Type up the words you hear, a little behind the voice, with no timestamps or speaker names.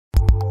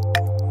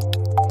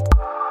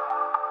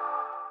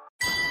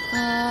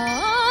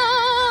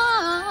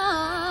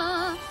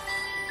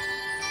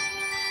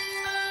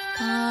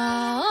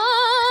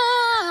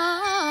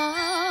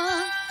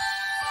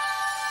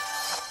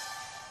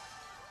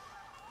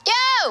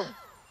Hello!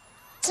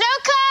 Snow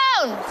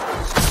cone!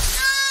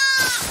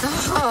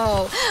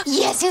 Oh,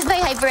 yes, here's my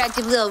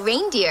hyperactive little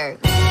reindeer.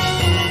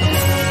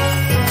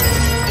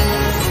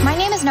 My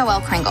name is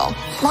Noelle Kringle.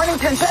 Morning,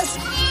 Princess.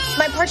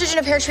 My partridge in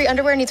a pear tree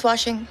underwear needs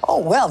washing. Oh,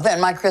 well,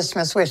 then my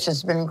Christmas wish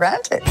has been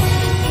granted.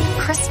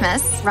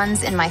 Christmas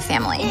runs in my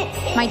family.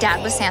 My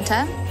dad was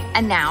Santa,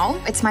 and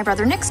now it's my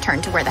brother Nick's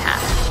turn to wear the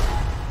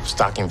hat.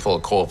 Stocking full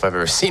of coal if I've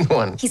ever seen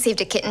one. He saved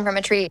a kitten from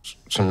a tree.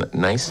 Some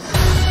nice.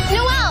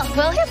 Noelle,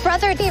 will your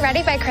brother be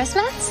ready by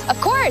Christmas? Of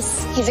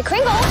course. He's a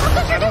Kringle.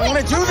 I don't want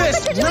to do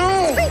this.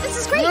 No. This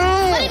is great.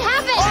 Let it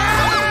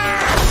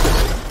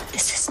happen.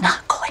 This is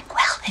not going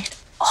well at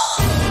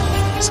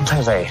all.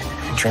 Sometimes I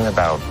dream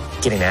about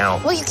getting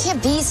out. Well, you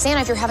can't be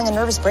Santa if you're having a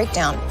nervous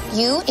breakdown.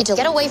 You need to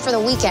get away for the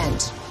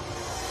weekend.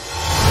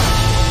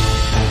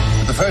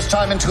 For the first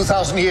time in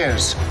 2,000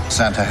 years,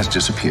 Santa has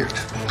disappeared.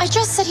 I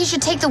just said he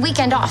should take the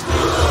weekend off.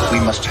 We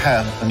must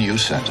have a new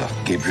Santa.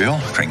 Gabriel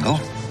Kringle.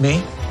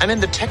 Me? I'm in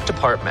the tech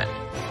department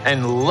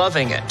and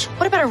loving it.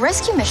 What about a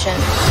rescue mission?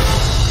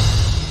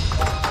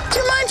 Do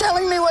you mind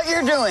telling me what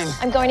you're doing?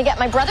 I'm going to get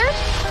my brother,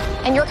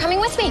 and you're coming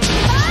with me.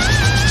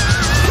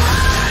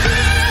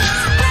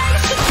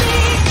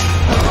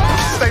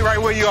 Stay right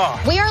where you are.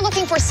 We are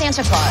looking for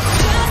Santa Claus.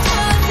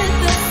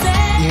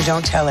 You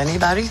don't tell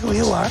anybody who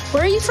you are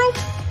Where are you from?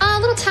 A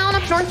little town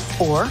up north.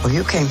 or where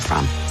you came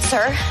from.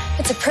 Sir,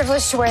 it's a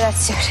privilege to wear that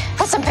suit.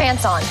 Put some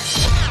pants on.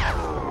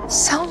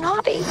 So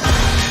naughty.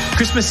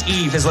 Christmas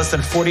Eve is less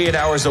than 48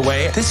 hours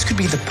away. This could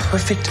be the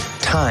perfect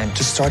time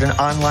to start an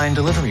online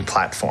delivery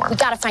platform. We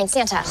gotta find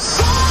Santa.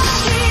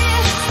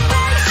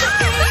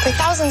 For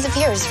thousands of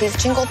years, we've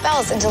jingled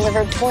bells and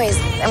delivered toys,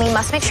 and we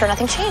must make sure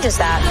nothing changes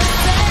that.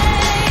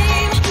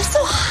 It's so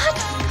hot.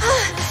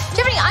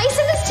 Do you have any ice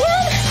in this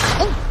tin?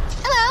 Oh,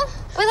 hello.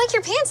 We like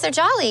your pants. They're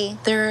jolly.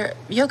 They're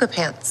yoga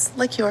pants,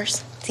 like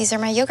yours. These are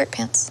my yogurt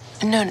pants.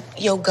 No,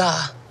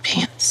 yoga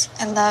pants.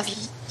 I love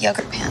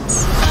yogurt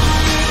pants.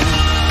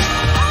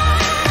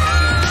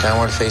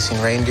 Downward facing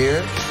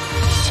reindeer.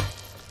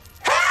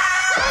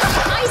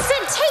 I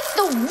said take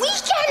the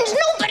weekend.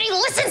 Nobody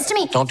listens to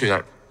me. Don't do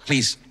that,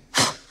 please.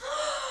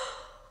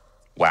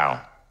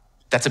 Wow,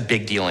 that's a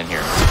big deal in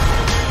here.